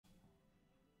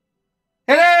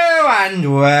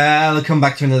And welcome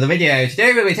back to another video.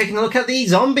 Today we'll be taking a look at the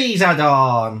Zombies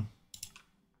add-on.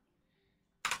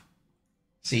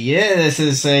 So yeah, this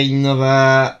is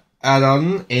another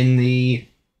add-on in the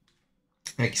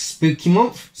spooky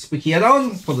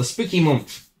add-on for the spooky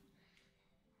month.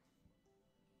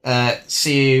 So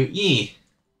yeah,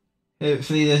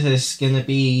 hopefully this is gonna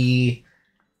be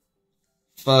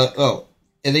hopefully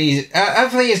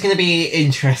it's gonna be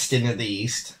interesting at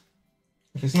least.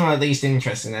 If it's not at least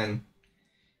interesting, then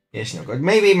it's not good.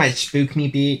 Maybe it might spook me a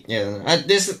bit. Yeah,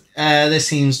 this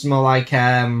seems more like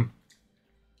I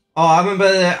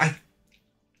remember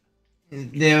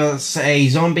there was a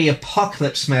zombie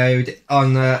apocalypse mode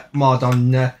on mod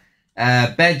on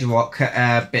Bedrock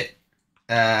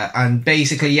and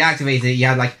basically you activated it. You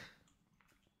had like,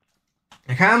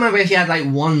 I can't remember if you had like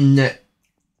one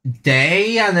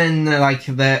day and then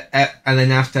and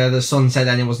then after the sunset,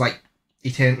 then it was like.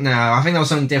 No, I think that was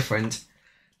something different.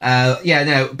 Yeah,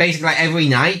 no, basically like every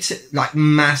night, like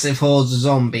massive hordes of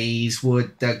zombies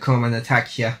would come and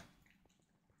attack you.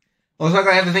 Also, I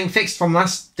got everything fixed from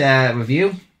last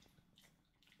review.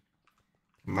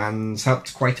 Man's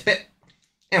helped quite a bit.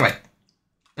 Anyway.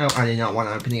 Oh, I did not want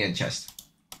to open the end chest.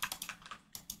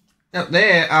 Oh,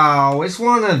 there. Oh, it's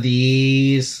one of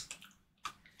these.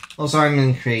 Also, I'm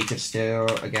in creative still.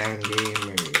 Again, game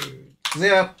mode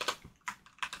 0.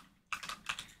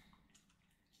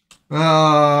 Oh,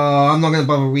 I'm not going to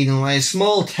bother reading all this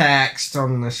small text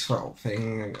on this whole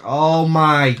thing. Oh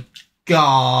my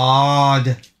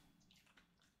god.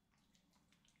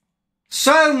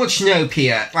 So much nope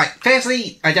here. Like,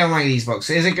 firstly, I don't like these books.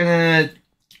 Is it going to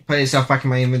put itself back in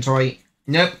my inventory?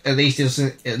 Nope, at least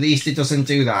it doesn't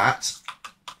do that.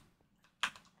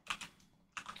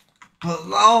 But,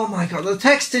 oh my god, the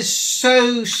text is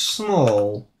so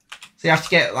small. So you have to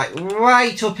get, like,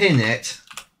 right up in it.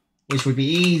 Which would be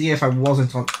easier if I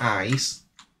wasn't on ice.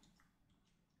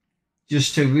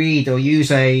 Just to read or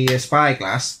use a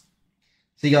spyglass.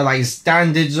 So you got like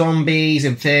standard zombies,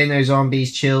 inferno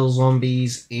zombies, chill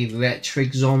zombies,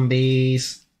 electric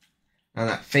zombies. And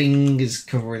that thing is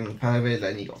covering part of it.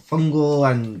 Then you got fungal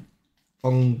and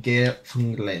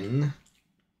funglin.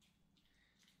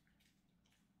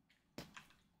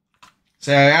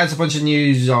 So it adds a bunch of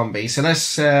new zombies. So let's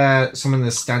summon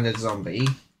the standard zombie.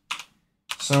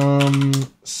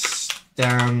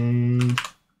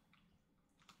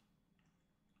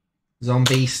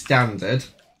 Zombie standard.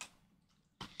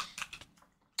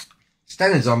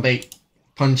 Standard zombie.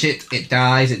 Punch it, it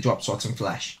dies, it drops rotten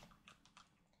flesh.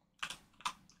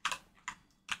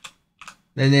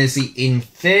 Then there's the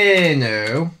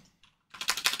Inferno.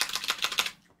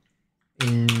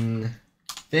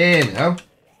 Inferno.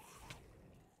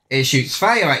 It shoots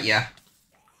fire at you.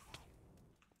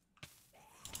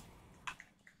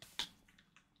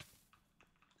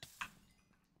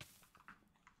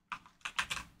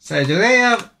 So do they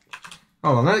have...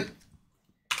 Hold on, no.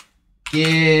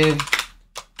 Give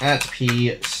at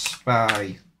P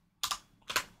spy.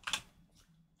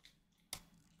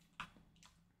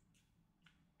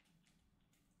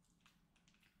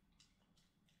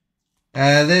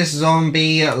 This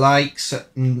zombie acts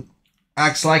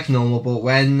like normal, but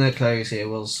when close it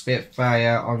will spit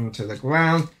fire onto the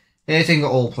ground, hitting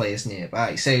all players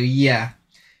nearby. So yeah.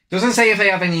 Doesn't say if they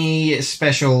have any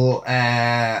special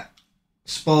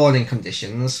spawning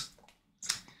conditions.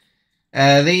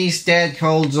 These dead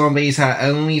cold zombies are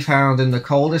only found in the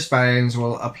coldest biomes,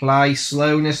 will apply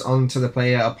slowness onto the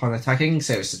player upon attacking.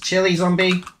 So it's a chilly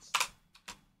zombie.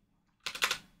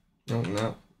 Oh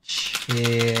no. Chill.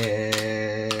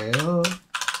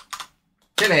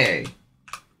 Chilly.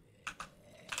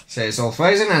 So it's all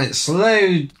frozen and it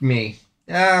slowed me.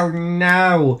 Oh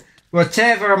no.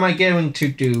 Whatever am I going to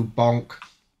do, bonk?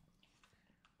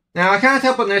 Now, I can't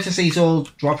help but notice these all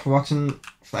drop rotten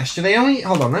flesh. Do they only...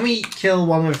 Hold on, let me kill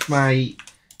one of my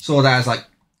sword that has, like,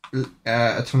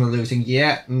 a ton of looting.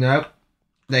 Yeah, nope.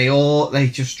 They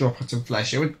just drop rotten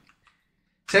flesh. So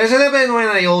it's a little bit annoying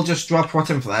that they all just drop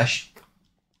rotten flesh.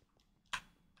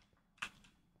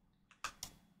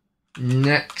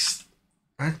 Next.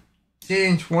 I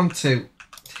didn't want to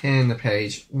turn the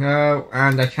page. No,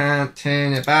 and I can't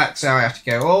turn it back, so I have to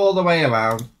go all the way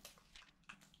around.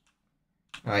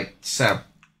 Right, so.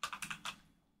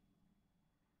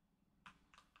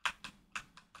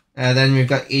 Then we've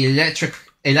got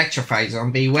electrified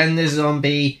zombie. When the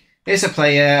zombie is a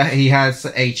player, he has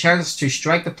a chance to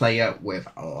strike the player with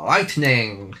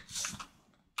lightning.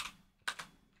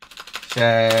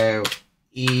 So,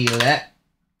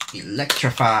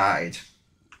 electrified.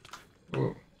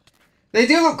 Ooh. They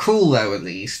do look cool though, at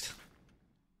least.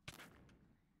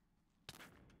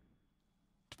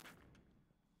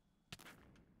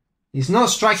 He's not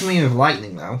striking me with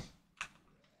lightning, though.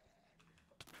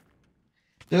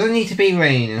 Doesn't need to be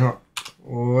raining.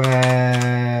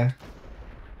 Where?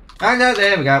 Oh no,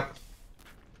 there we go.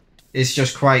 It's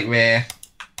just quite rare.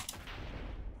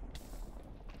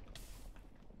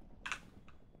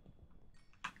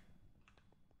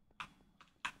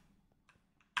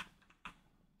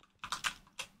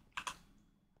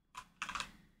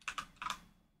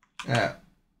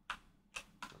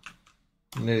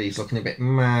 Lily's looking a bit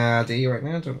maddy right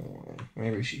now. I don't know.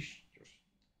 Maybe she's just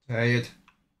tired.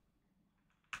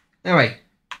 Anyway,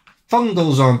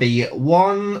 fungal zombie.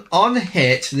 On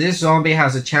hit, this zombie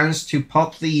has a chance to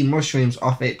pop the mushrooms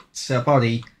off its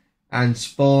body and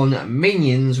spawn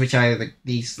minions, which are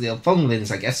these little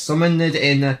funglings, I guess, summoned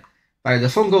in by the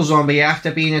fungal zombie. After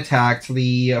being attacked,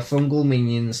 the fungal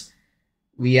minions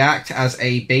react as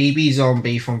a baby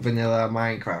zombie from vanilla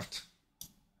Minecraft.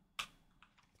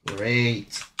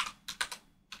 Great.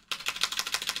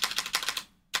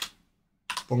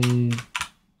 Boom.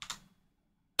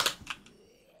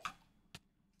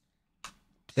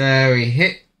 So we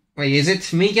hit. Wait, is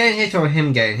it me getting hit or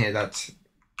him getting hit? That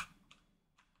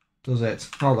does it.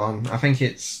 Hold on. I think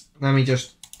it's. Let me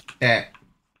just bet.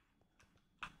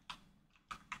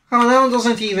 Oh, that one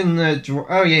doesn't even.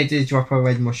 Oh yeah, it did drop a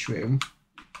red mushroom.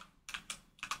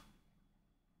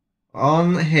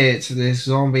 On hit, this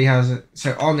zombie has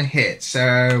so on hit,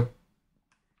 so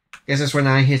I guess that's when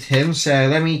I hit him. So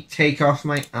let me take off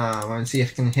my arm and see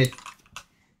if I can hit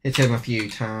him a few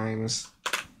times.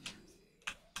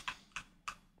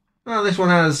 Oh, this one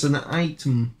has an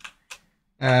item.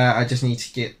 I just need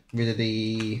to get rid of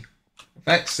the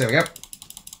effects. There we go.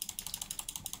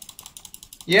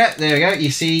 Yeah, there we go. You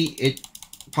see, it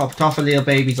popped off a little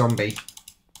baby zombie.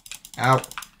 Ow.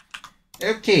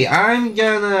 Okay, I'm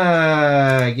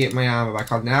gonna get my armor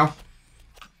back on now.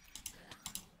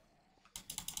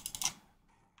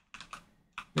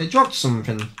 It dropped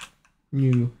something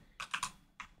new.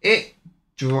 It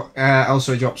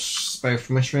also drops both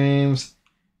mushrooms.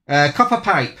 Copper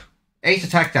pipe, 8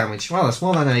 attack damage. Well, that's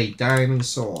more than a diamond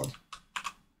sword.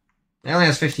 It only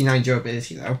has 59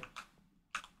 durability though.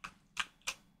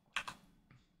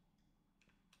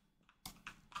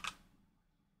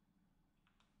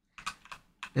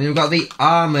 And we've got the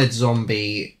armored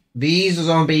zombie. These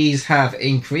zombies have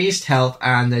increased health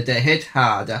and they hit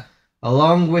harder,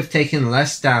 along with taking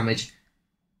less damage.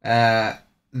 TH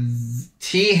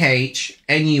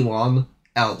anyone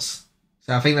else.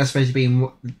 So I think that's supposed to be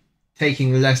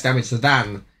taking less damage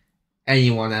than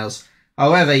anyone else.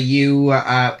 However, you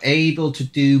are able to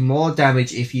do more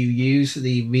damage if you use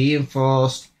the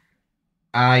reinforced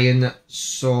iron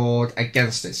sword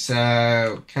against it.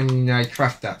 So can I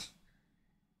craft that?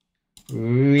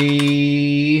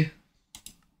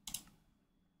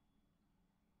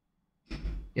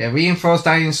 Reinforced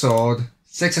iron sword,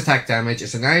 6 attack damage.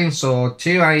 It's an iron sword,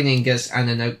 2 iron ingots,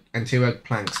 and 2 oak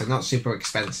planks. So not super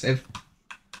expensive.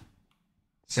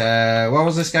 So what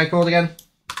was this guy called again?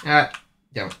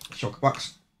 Shulker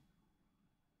box.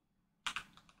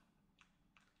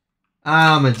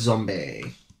 Armored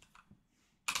zombie.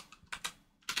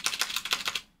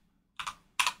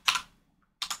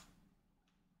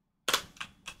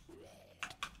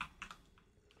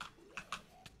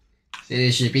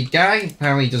 This is a big guy.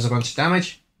 Apparently he does a bunch of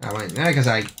damage. I went there because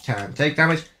I can't take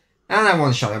damage. And I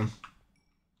one-shot him.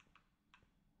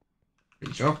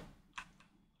 Pretty sure.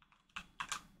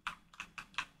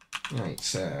 Right,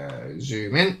 so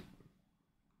zoom in.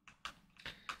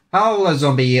 Howler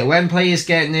zombie. When players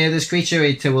get near this creature,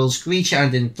 it will screech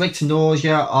and inflict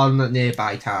nausea on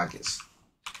nearby targets.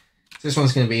 This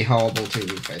one's going to be horrible to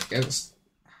fight against.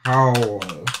 Howl.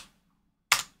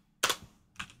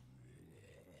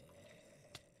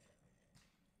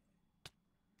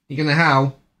 You're gonna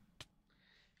howl.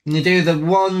 You're gonna do the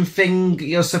one thing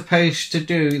you're supposed to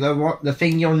do, the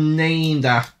thing you're named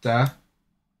after.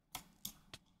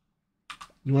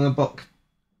 You want a book?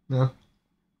 No.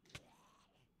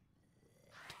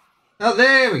 Oh,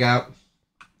 there we go.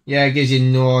 Yeah, it gives you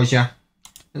nausea.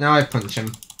 And now I punch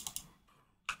him.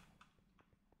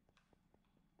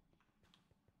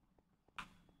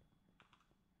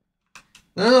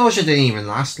 The nausea didn't even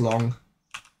last long.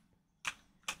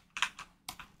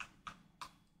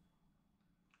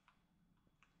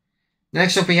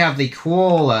 Next up we have the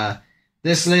Crawler.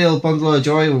 This little bundle of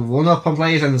joy will run up on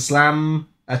players and slam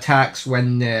attacks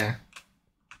when near.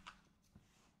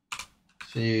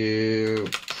 So,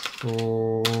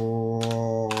 crawl.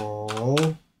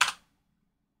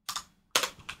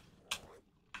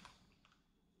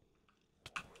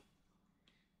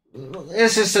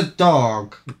 This is a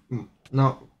dog.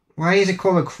 No, why is it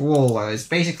called a Crawler? It's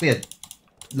basically a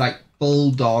like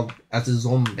bulldog as a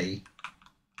zombie.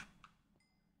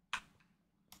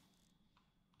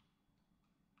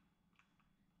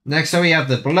 Next up we have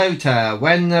the bloater.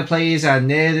 When the players are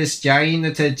near this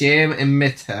giant germ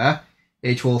emitter,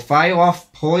 it will fire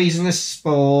off poisonous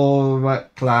spore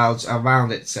clouds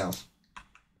around itself.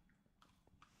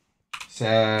 So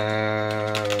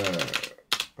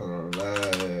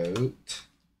bloat.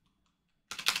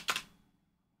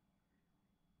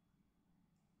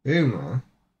 Boomer.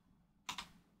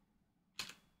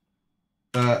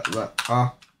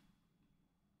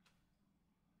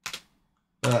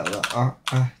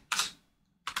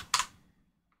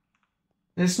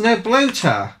 There's no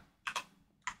bloater.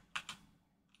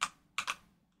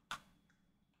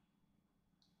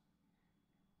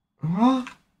 What?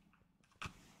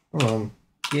 Hold on.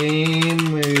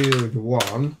 Game mode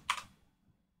 1.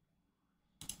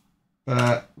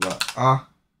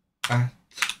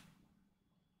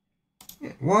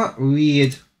 What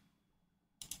weird.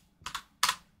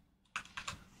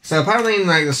 So apparently in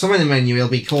like the summon menu it'll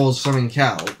be called something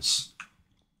else.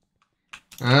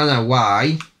 I don't know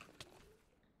why.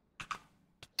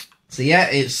 So yeah,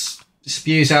 it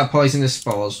spews out poisonous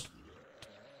spores.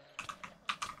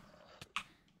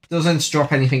 Doesn't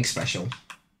drop anything special.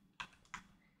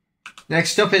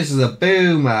 Next up is the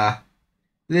boomer.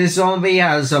 This zombie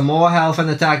has more health and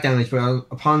attack damage, but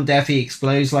upon death he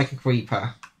explodes like a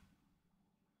creeper.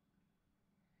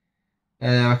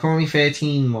 Currently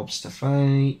 13 mobs to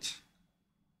fight.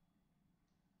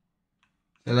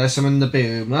 So let's summon the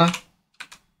boomer.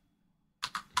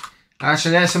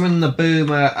 Actually, let's summon the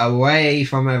boomer away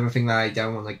from everything that I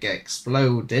don't want to get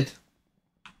exploded.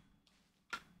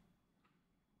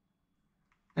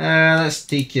 Let's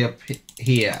take you up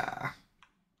here.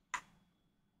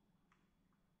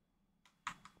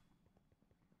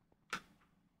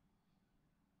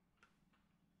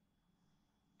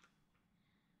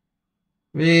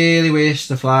 Really wish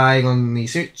the flying on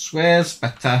these suits was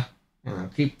better. And I'll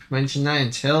keep mentioning that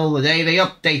until the day they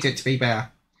update it, to be better.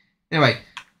 Anyway.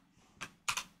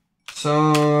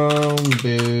 So,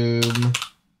 boomer.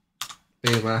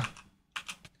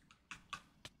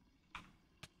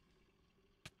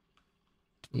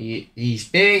 He's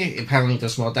big, apparently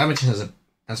does more damage and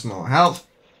has more health.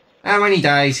 And when he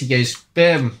dies, he goes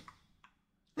boom.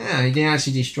 Yeah, he didn't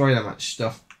actually destroy that much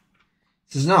stuff.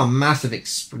 This is not a massive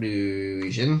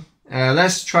explosion.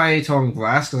 Let's try it on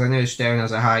grass, because I know stone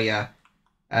has a higher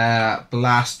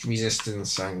blast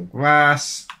resistance on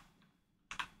grass.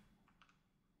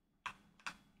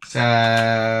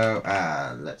 So,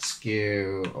 let's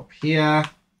go up here.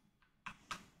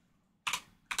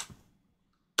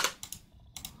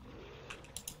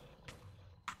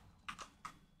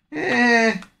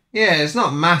 Yeah, it's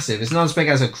not massive. It's not as big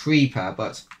as a creeper,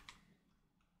 but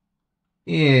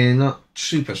yeah, not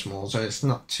super small, so it's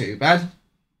not too bad.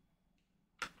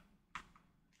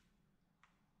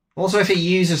 Also, if it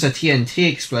uses a TNT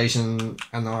explosion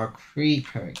and our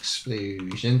creeper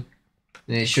explosion,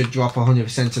 then it should drop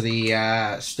 100% of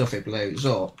the stuff it blows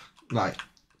up, like,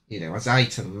 you know, as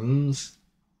items.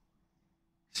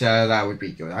 So that would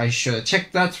be good. I should have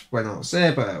checked that when I was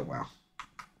there, but oh well.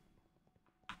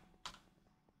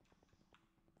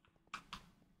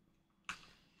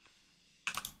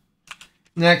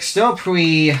 Next up,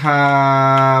 we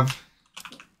have.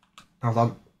 Hold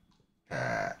on.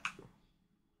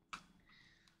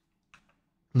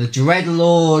 The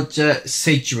Dreadlord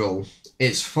Sigil.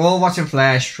 It's 4 rotten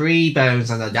flesh, 3 bones,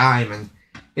 and a diamond.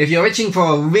 If you're itching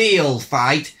for a real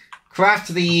fight, craft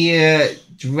the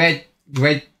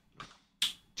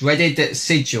Dreaded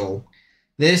Sigil.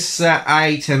 This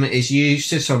item is used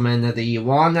to summon the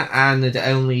one and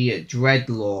only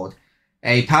Dreadlord.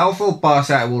 A powerful boss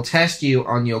that will test you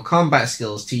on your combat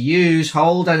skills. To use,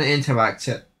 hold and interact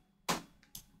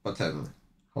button.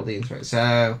 Hold the interact.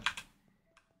 So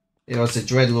it was the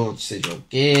Dreadlord Sigil.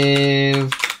 Give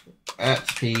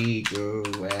XP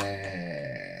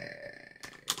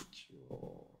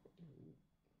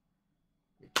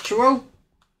ritual.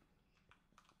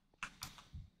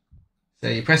 So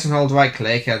you press and hold right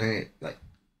click and it like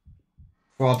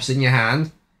throbs in your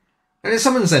hand. And it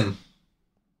summons him.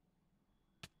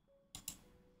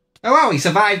 Oh wow, he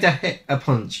survived a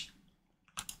punch.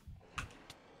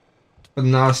 But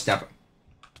no stabber.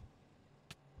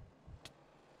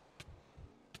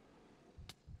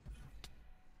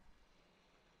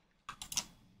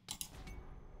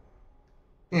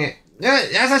 Yeah,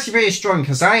 that's actually pretty strong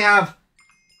because I have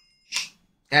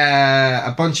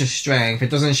a bunch of strength. It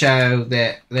doesn't show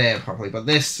there properly, but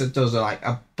this does like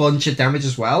a bunch of damage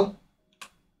as well.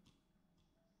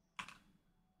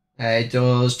 It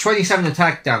does 27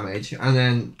 attack damage, and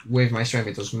then with my strength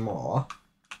it does more.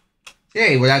 Yeah,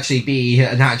 it would actually be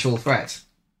an actual threat.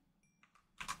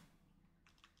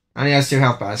 And he has 2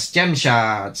 health bars. Gem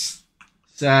shards.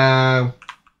 So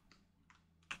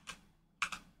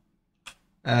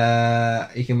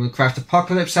you can craft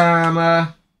apocalypse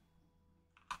armor.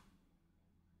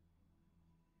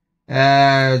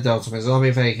 The ultimate zombie,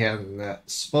 if they can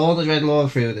spawn the Dreadlord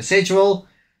through the sigil.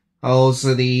 Holds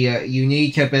the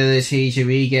unique ability to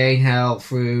regain health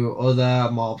through other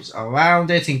mobs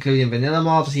around it, including vanilla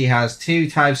mobs. He has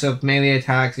 2 types of melee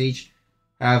attacks, each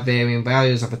have varying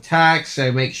values of attack,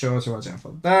 so make sure to watch out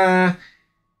for that.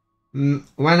 When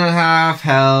at half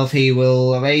health, he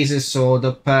will raise his sword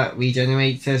up,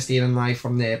 regenerate, stealing life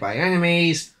from nearby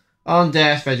enemies. On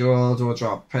death, Bedrock will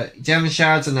drop gem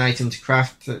shards, an item to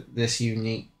craft this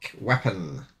unique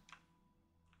weapon.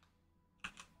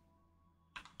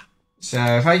 So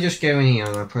if I just go in here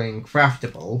and I put in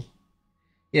craftable,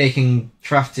 yeah, you can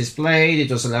craft his blade. It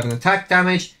does 11 attack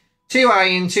damage, 2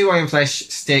 iron, 2 iron flesh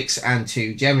sticks, and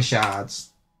 2 gem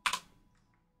shards.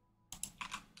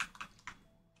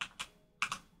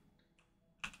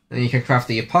 Then you can craft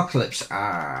the apocalypse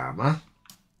armor.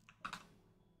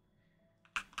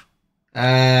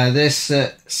 This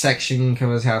section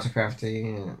covers how to craft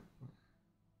it.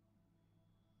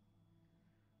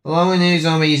 Along with new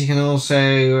zombies, you can also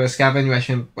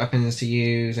scavenge weapons to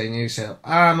use a new set of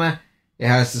armor. It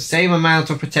has the same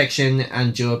amount of protection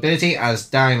and durability as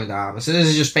diamond armor. So this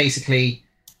is just basically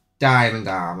diamond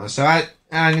armor. So I'm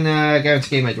gonna go into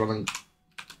game mode 1 and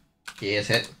get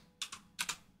it.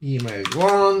 Game mode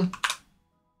 1.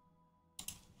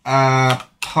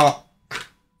 Pop.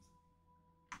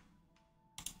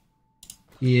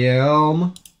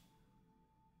 Helm.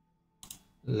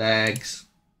 Legs.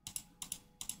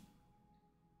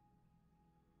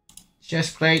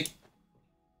 Chest plate.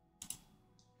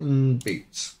 And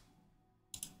boots.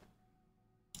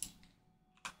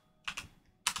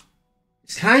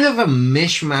 It's kind of a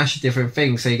mishmash of different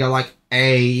things. So you got like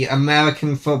a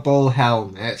American football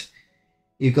helmet.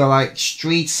 You've got like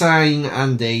street sign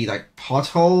and a like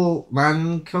pothole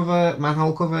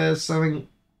manhole cover or something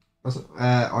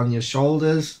on your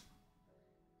shoulders.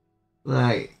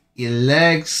 Like your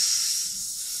legs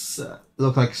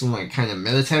look like some like kind of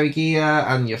military gear,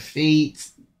 and your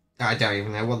feet, I don't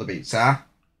even know what the boots are.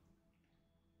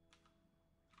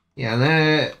 Yeah,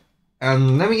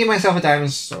 let me give myself a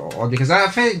diamond sword, because I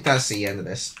think that's the end of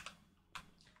this.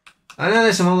 I know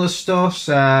there's some other stuff,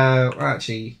 so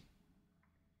actually,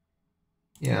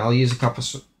 yeah, I'll use the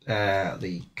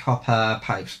copper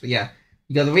pipes. But yeah,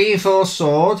 you got the reinforced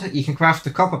sword. You can craft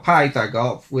the copper pipe that I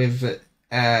got with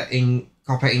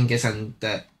copper ingots and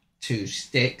 2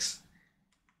 sticks.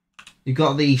 You've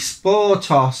got the spore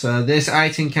tosser. This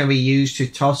item can be used to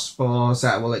toss spores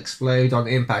that will explode on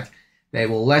impact. They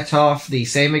will let off the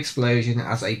same explosion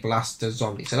as a blaster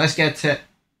zombie. So let's get to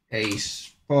a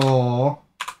spore.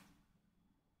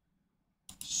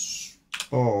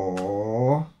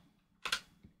 Spore.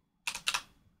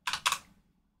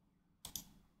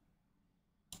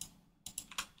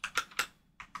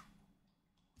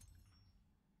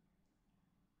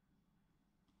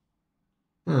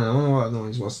 I wonder what the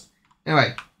noise was.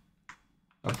 Anyway,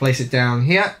 I'll place it down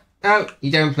here. No,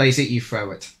 you don't place it, you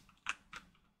throw it.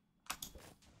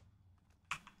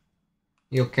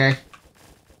 You okay?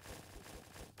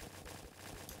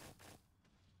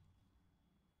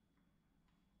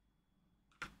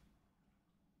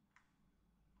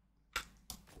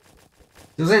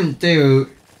 Doesn't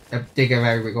do a digger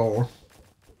very big ore.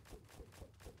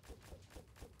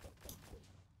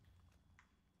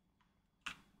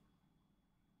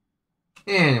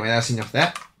 Anyway, that's enough of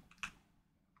that.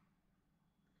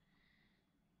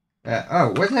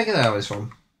 Oh, where did I get that arrows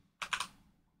from?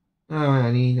 Oh,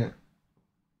 I need it.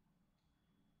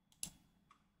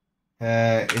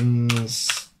 Well,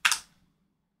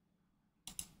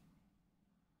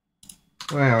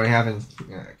 I already haven't.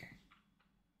 Okay.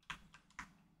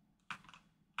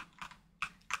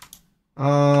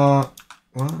 What?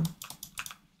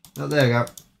 Oh, there we go.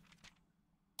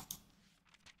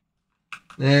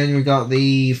 Then we got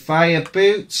the fire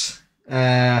boots.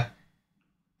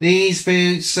 These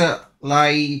boots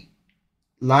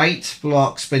light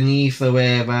blocks beneath the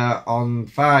wearer on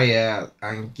fire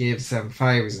and gives them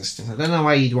fire resistance. I don't know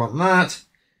why you'd want that.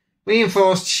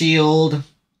 Reinforced shield.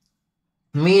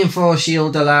 Reinforced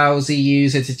shield allows the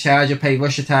user to charge up a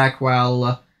rush attack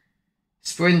while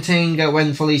sprinting.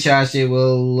 When fully charged, it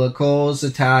will cause the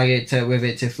target with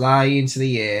it to fly into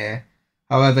the air.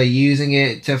 However, using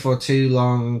it for too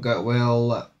long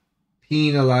will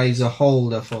penalize the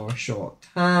holder for a short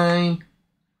time.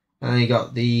 And you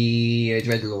got the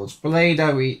Dreadlord's Blade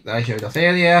that I showed off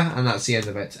earlier, and that's the end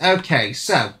of it. Okay,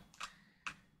 so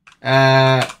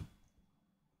so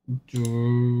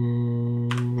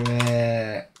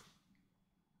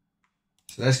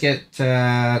let's get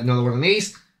another one of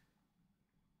these.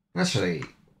 Actually,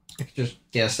 I could just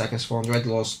get a second spawn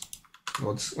Dreadlords.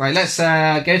 Right, let's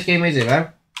go to game mode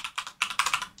 0.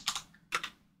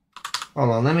 Hold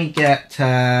on, let me get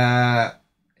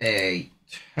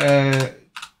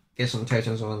get some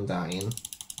totems on dying.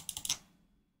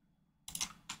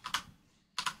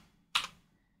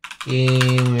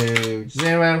 Game mode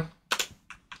 0.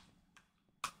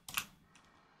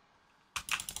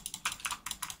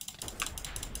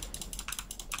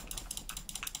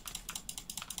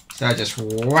 So I just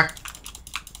whack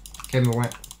him away.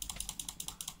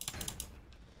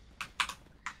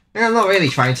 And I'm not really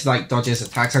trying to like dodge his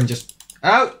attacks, I'm just...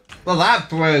 Oh! Well, that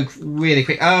broke really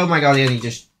quick. Oh my god, he only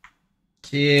just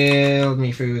killed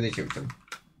me through the totem.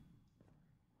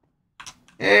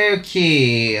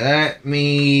 Okay, let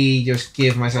me just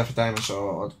give myself a diamond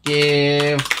sword.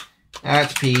 Give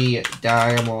HP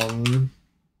diamond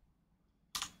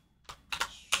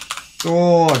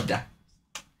sword.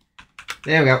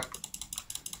 There we go.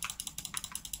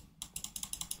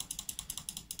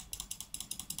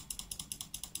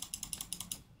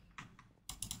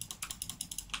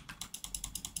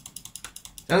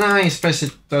 Don't know how you're supposed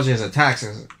to dodge his attacks.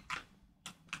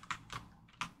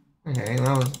 Okay,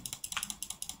 that was...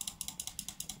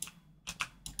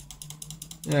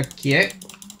 Okay.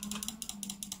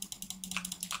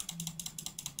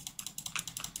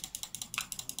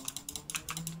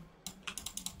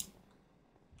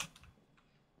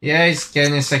 Yeah, he's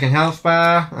getting his second health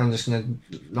bar. I'm just gonna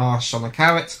launch on the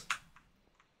carrot.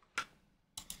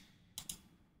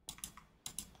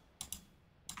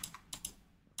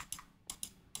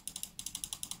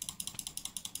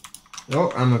 Oh,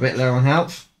 I'm a bit low on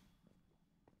health.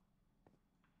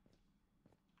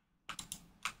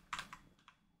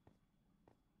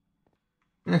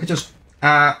 I could just...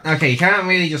 okay, you can't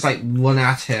really just like run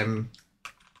at him.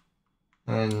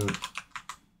 And...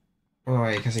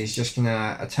 Alright, because he's just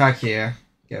gonna attack you.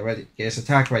 Get ready, get his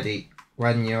attack ready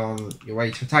when you're on your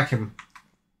way to attack him.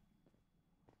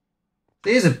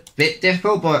 It is a bit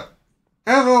difficult, but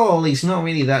overall it's not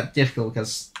really that difficult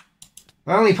because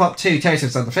I only popped 2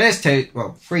 totems on the first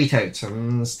well, 3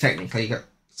 totems technically.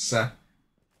 So,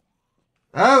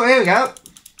 oh, here we go.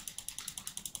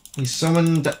 He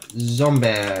summoned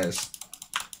zombies.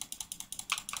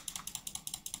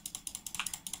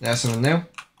 There's someone new.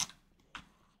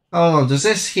 Oh, does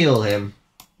this heal him?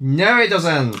 No, it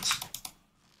doesn't.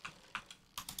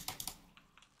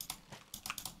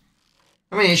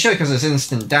 I mean, it should because it's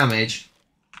instant damage.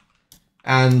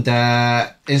 And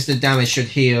instant damage should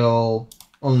heal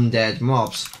undead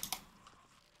mobs.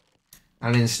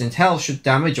 And instant health should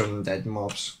damage undead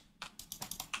mobs.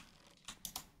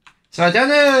 So I don't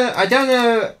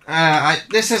know,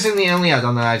 this isn't the only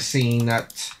add-on that I've seen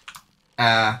that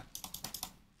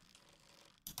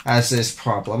has this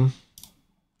problem.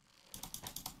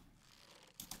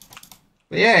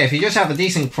 But yeah, if you just have a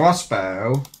decent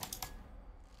crossbow,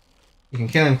 you can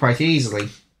kill him quite easily.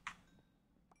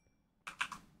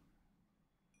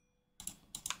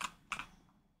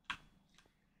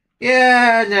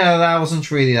 Yeah, no, that wasn't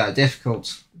really that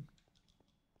difficult.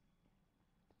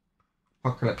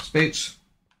 Apocalypse boots.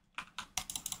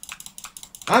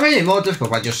 I made it more difficult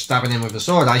by just stabbing him with a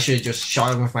sword. I should have just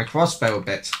shot him with my crossbow a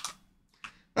bit.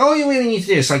 All you really need to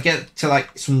do is like get to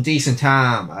like some decent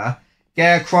armor,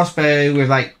 get a crossbow with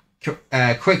like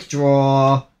quick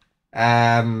draw,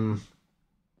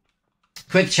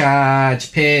 quick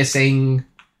charge, piercing,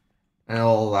 and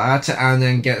all that, and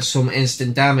then get some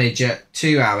instant damage at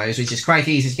 2 arrows, which is quite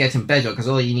easy to get in Bedrock because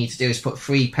all you need to do is put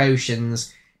 3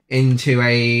 potions into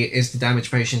instant damage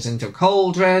potions into a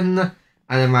cauldron, and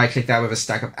then right click that with a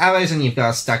stack of arrows, and you've got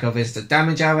a stack of instant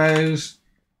damage arrows.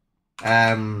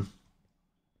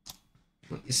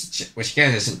 Which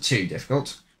again isn't too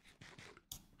difficult.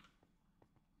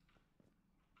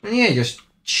 And yeah, just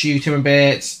shoot him a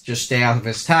bit, just stay out of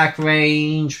his attack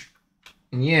range,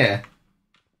 and yeah.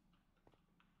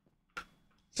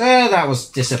 So that was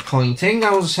disappointing.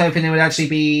 I was hoping it would actually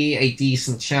be a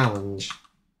decent challenge.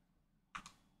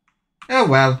 Oh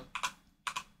well.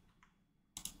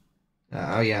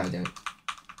 Oh yeah, I don't.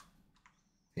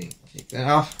 Take that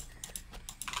off.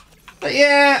 But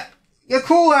yeah, a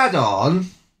cool add-on.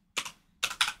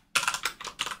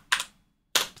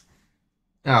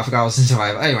 Oh, I forgot I was in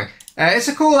survival. Anyway, it's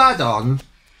a cool add-on.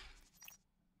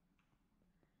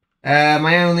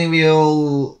 My only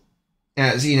real,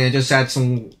 just add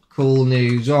some cool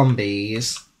new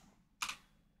zombies.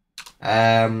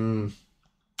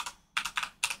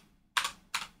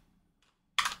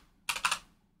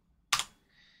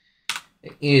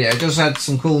 You know, it does add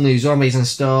some cool new zombies and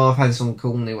stuff, and some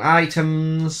cool new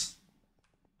items.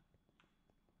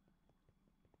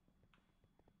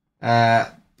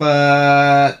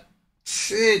 But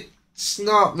it's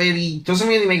not really, doesn't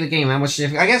really make the game that much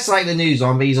difficult. I guess like the new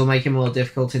zombies will make it more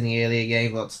difficult in the earlier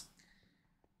game, but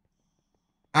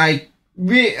I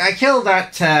killed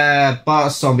that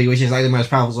boss zombie, which is like the most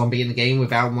powerful zombie in the game,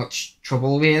 without much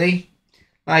trouble really.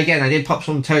 But again, I did pop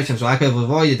some totems, so I could have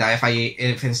avoided that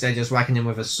if instead of just whacking him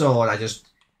with a sword, I just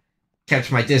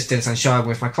kept my distance and shot him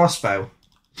with my crossbow.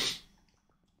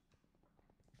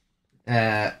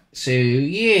 So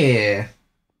yeah,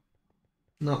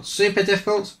 not super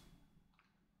difficult.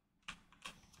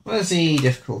 What is the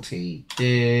difficulty?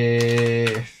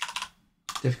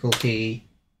 Difficulty.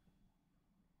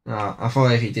 Oh, I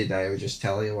thought if you did that, it would just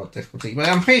tell you what difficulty. But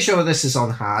I'm pretty sure this is on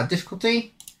hard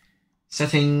difficulty.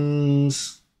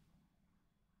 Settings.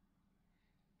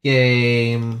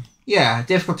 Game. Yeah,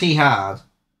 difficulty hard.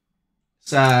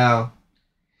 So,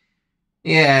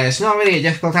 yeah, it's not really a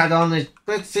difficult add-on,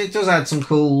 but it does add some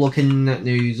cool looking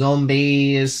new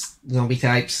zombies, zombie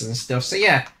types and stuff. So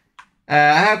yeah,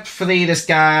 hopefully this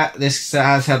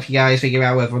has helped you guys figure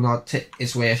out whether or not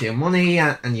it's worth your money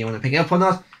and you want to pick it up or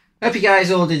not. Hope you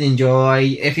guys all did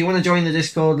enjoy. If you want to join the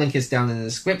Discord, link is down in the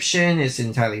description. It's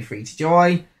entirely free to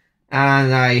join.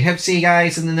 And I hope to see you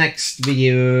guys in the next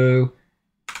video.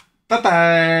 Bye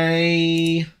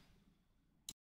bye!